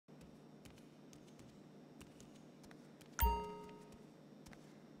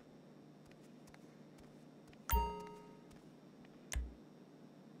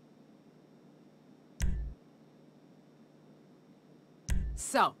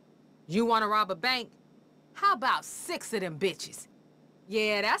So, you want to rob a bank? How about 6 of them bitches?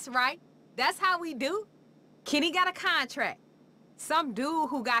 Yeah, that's right. That's how we do. Kenny got a contract. Some dude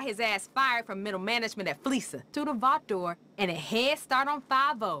who got his ass fired from middle management at Fleesa to the vault door and a head start on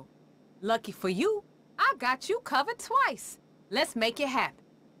 5-0. Lucky for you, I got you covered twice. Let's make it happen.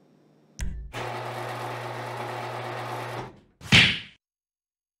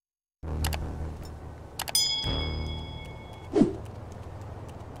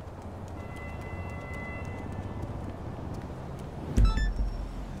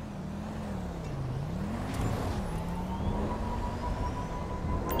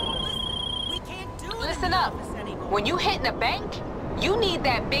 Listen up. When you hitting a bank, you need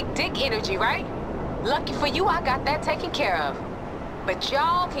that big dick energy, right? Lucky for you, I got that taken care of. But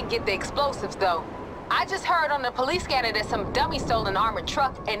y'all can get the explosives, though. I just heard on the police scanner that some dummy stole an armored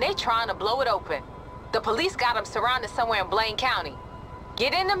truck, and they trying to blow it open. The police got them surrounded somewhere in Blaine County.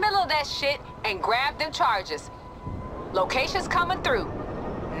 Get in the middle of that shit and grab them charges. Location's coming through.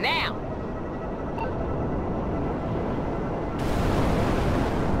 Now.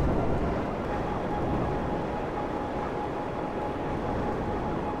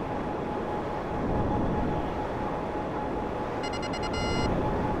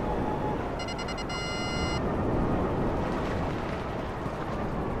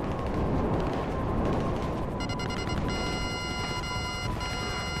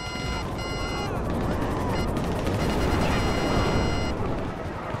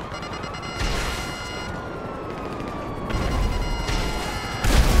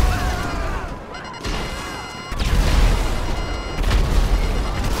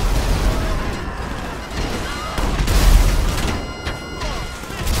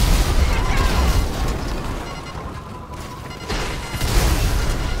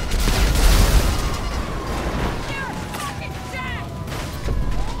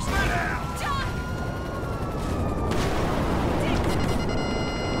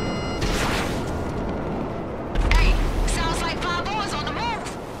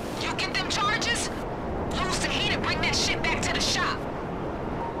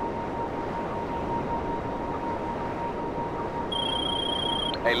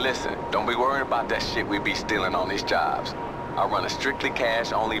 Hey, listen, don't be worried about that shit we be stealing on these jobs. I run a strictly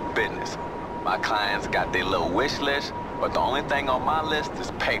cash-only business. My clients got their little wish list, but the only thing on my list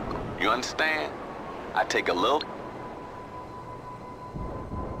is paper. You understand? I take a little...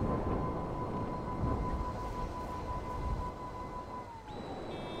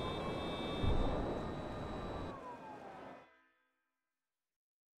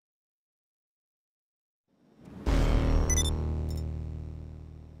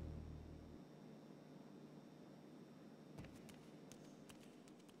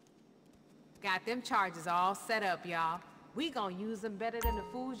 Got them charges all set up, y'all. We gonna use them better than the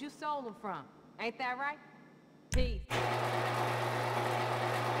fools you stole them from. Ain't that right? Peace.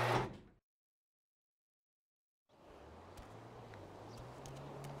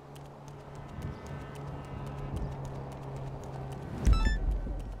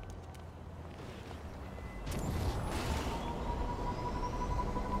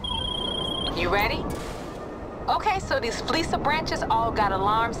 You ready? Okay, so these Fleesa branches all got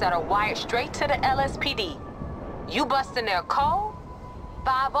alarms that are wired straight to the LSPD. You busting their code,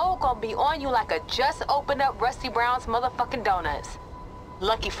 5-0 gonna be on you like a just opened up Rusty Brown's motherfucking donuts.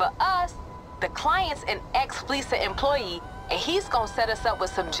 Lucky for us, the client's an ex-Fleesa employee, and he's gonna set us up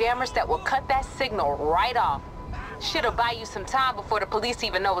with some jammers that will cut that signal right off. Shit'll buy you some time before the police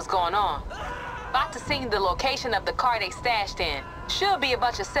even know what's going on. About to see the location of the car they stashed in. Should be a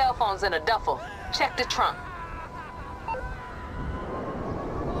bunch of cell phones in a duffel. Check the trunk.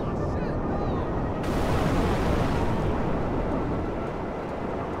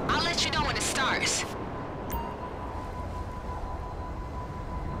 I'll let you know when it starts.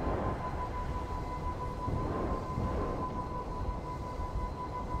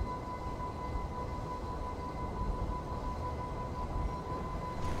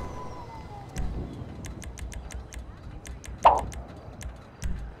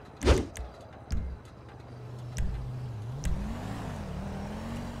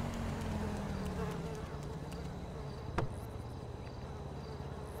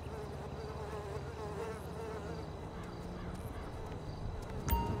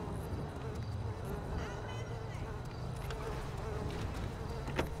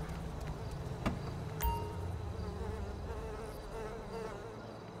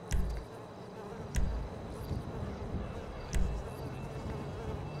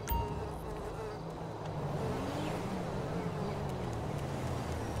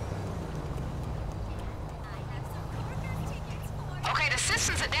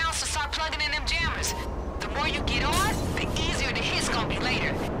 Pistons are down, so start plugging in them jammers. The more you get on, the easier the hit's gonna be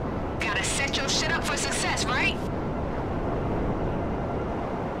later. Gotta set your shit up for success, right?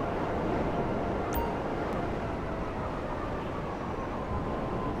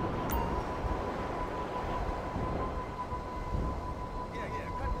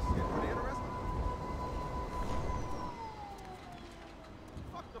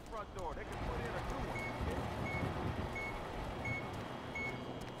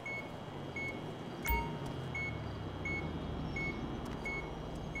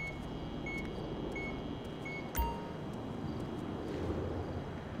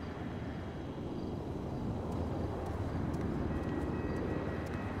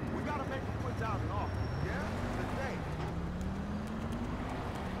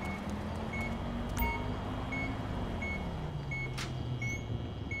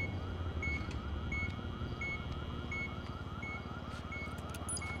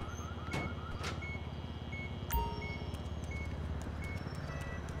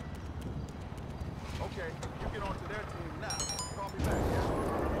 Okay, you get onto their team now. Call me back, yeah?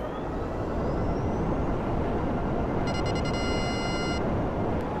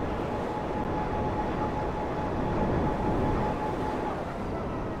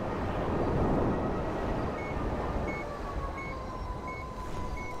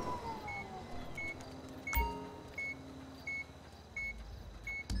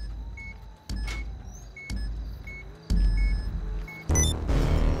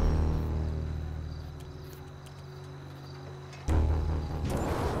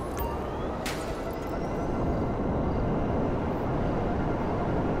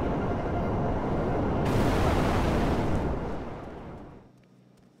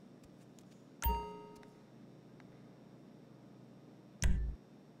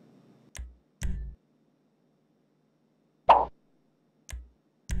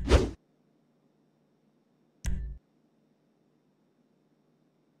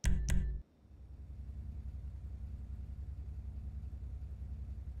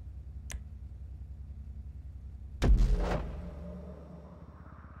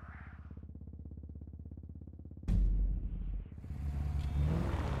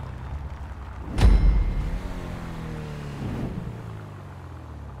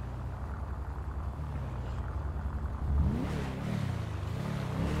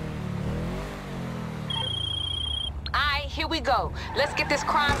 Here we go. Let's get this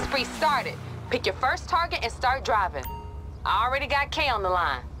crime spree started. Pick your first target and start driving. I already got Kay on the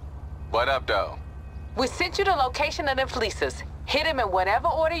line. What up, though? We sent you the location of the fleeces. Hit them in whatever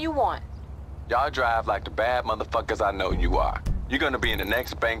order you want. Y'all drive like the bad motherfuckers I know you are. You're gonna be in the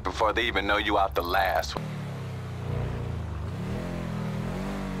next bank before they even know you out the last one.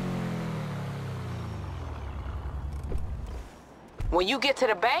 When you get to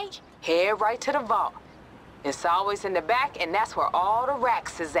the bank, head right to the vault. It's always in the back, and that's where all the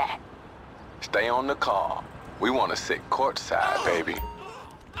racks is at. Stay on the call. We want to sit courtside, baby.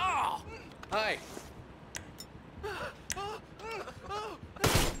 Hi.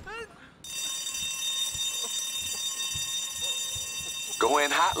 Go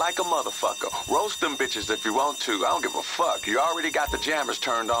in hot like a motherfucker. Roast them bitches if you want to. I don't give a fuck. You already got the jammers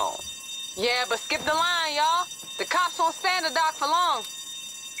turned on. Yeah, but skip the line, y'all. The cops won't stand the dock for long.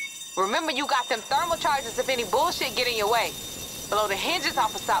 Remember, you got them thermal charges if any bullshit get in your way. Blow the hinges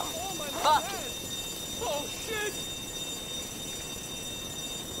off of something. Fuck it. Oh, shit!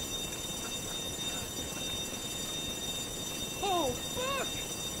 Oh, fuck!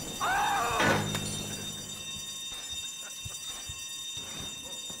 Ah!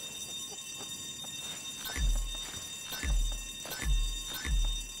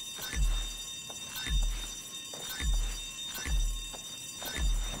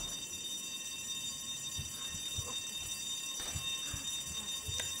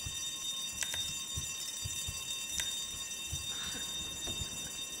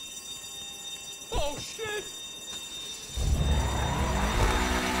 Oh, shit!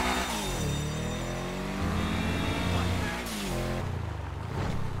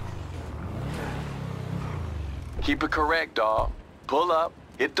 Keep it correct, dawg. Pull up,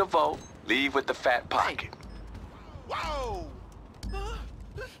 hit the vote, leave with the fat pocket. Whoa!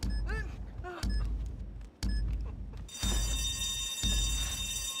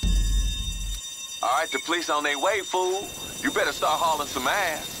 All right, the police on their way, fool. You better start hauling some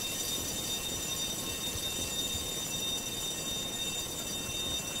ass.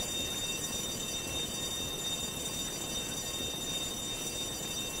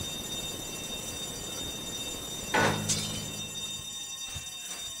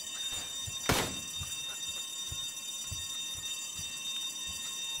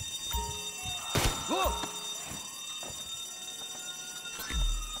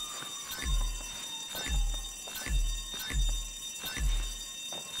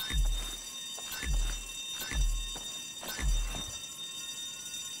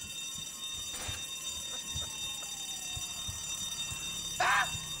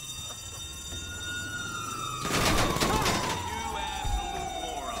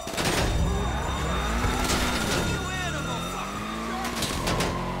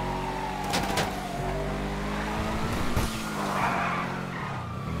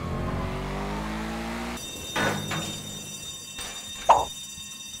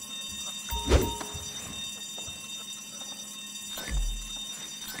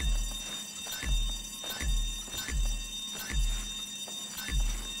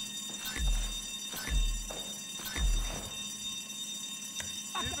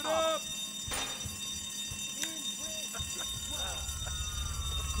 Keep it up!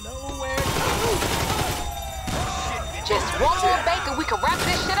 Nowhere to go. Just one more bacon, we can wrap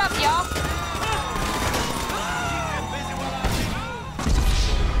this shit up, y'all.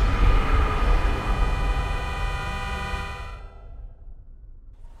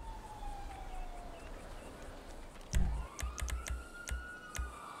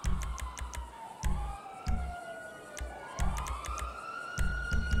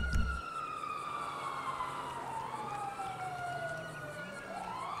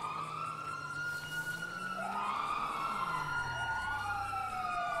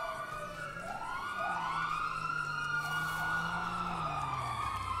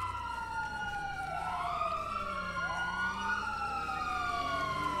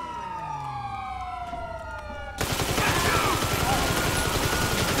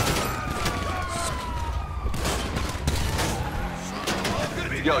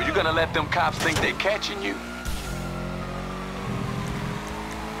 Yo, you gonna let them cops think they catching you?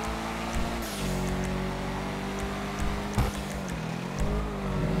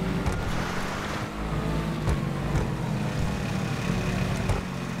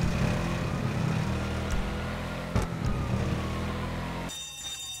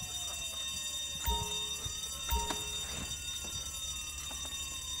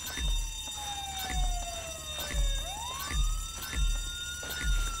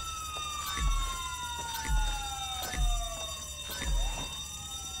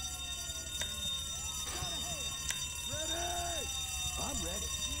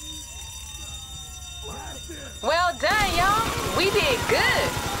 Well done, y'all. We did good.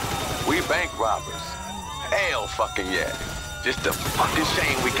 We bank robbers. Hell fucking yeah. Just a fucking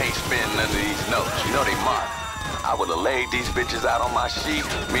shame we can't spend none of these notes. You know they marked. I would've laid these bitches out on my sheet.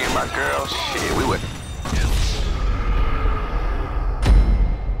 Me and my girl, shit, we would.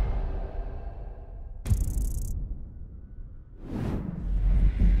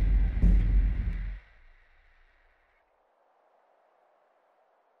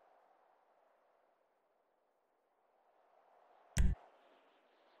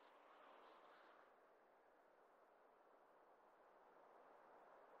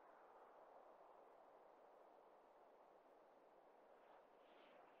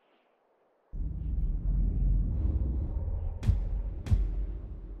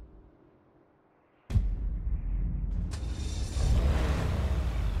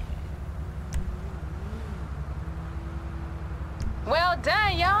 Well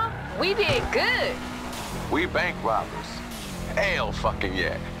done, y'all. We did good. We bank robbers. Hell fucking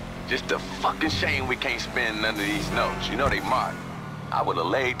yeah. Just a fucking shame we can't spend none of these notes. You know they marked. I would've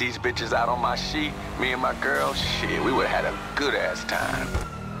laid these bitches out on my sheet. Me and my girl, shit, we would've had a good-ass time.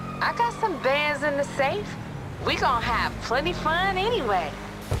 I got some bands in the safe. We gonna have plenty fun anyway.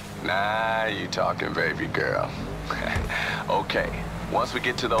 Nah, you talking, baby girl. Okay, once we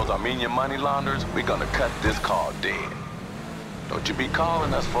get to those Armenian money launderers, we gonna cut this call dead. Don't you be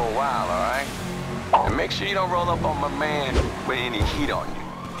calling us for a while, all right? And make sure you don't roll up on my man with any heat on you.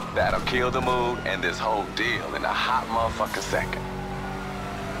 That'll kill the mood and this whole deal in a hot motherfucking second.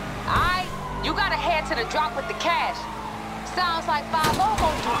 Alright, you gotta head to the drop with the cash. Sounds like 5-0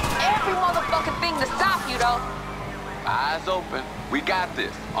 gonna do every motherfucking thing to stop you, though. Eyes open. We got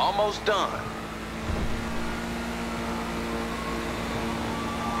this. Almost done.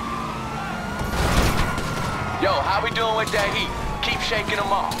 Yo, how we doing with that heat? Keep shaking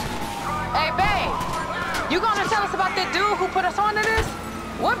them off. Hey, babe, you gonna tell us about that dude who put us onto this?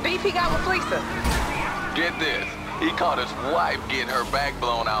 What beef he got with Lisa? Get this. He caught his wife getting her back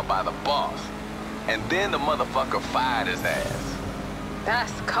blown out by the boss. And then the motherfucker fired his ass.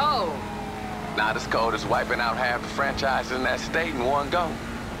 That's cold. Not as cold as wiping out half the franchises in that state in one go.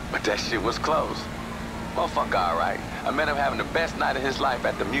 But that shit was close. Motherfucker, all right. I met him having the best night of his life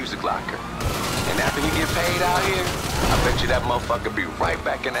at the Music Locker. And after he get paid out here, I bet you that motherfucker be right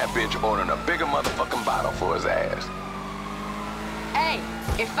back in that bitch ordering a bigger motherfucking bottle for his ass. Hey,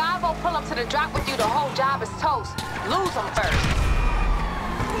 if 5-0 pull up to the drop with you, the whole job is toast. Lose them first.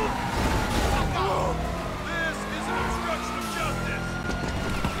 This is an obstruction of justice.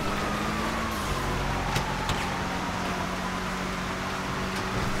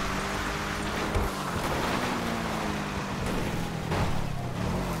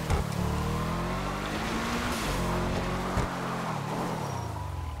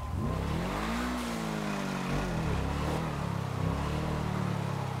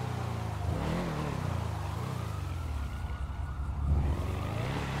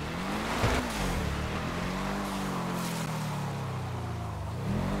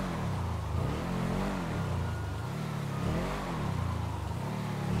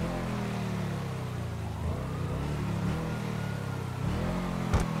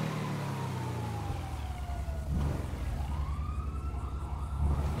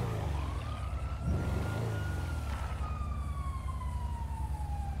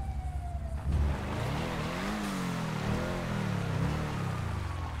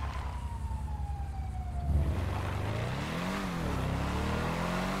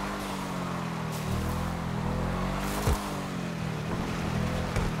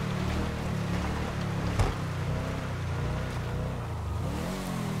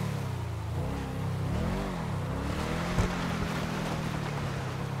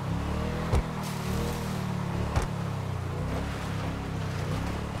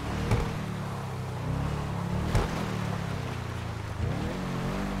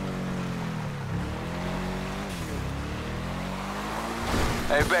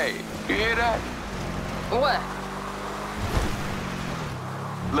 Hey, babe, you hear that? What?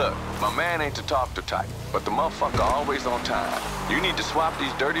 Look, my man ain't the talker type, but the motherfucker always on time. You need to swap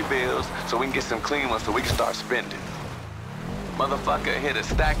these dirty bills so we can get some clean ones so we can start spending. Motherfucker hit a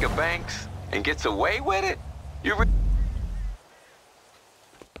stack of banks and gets away with it? You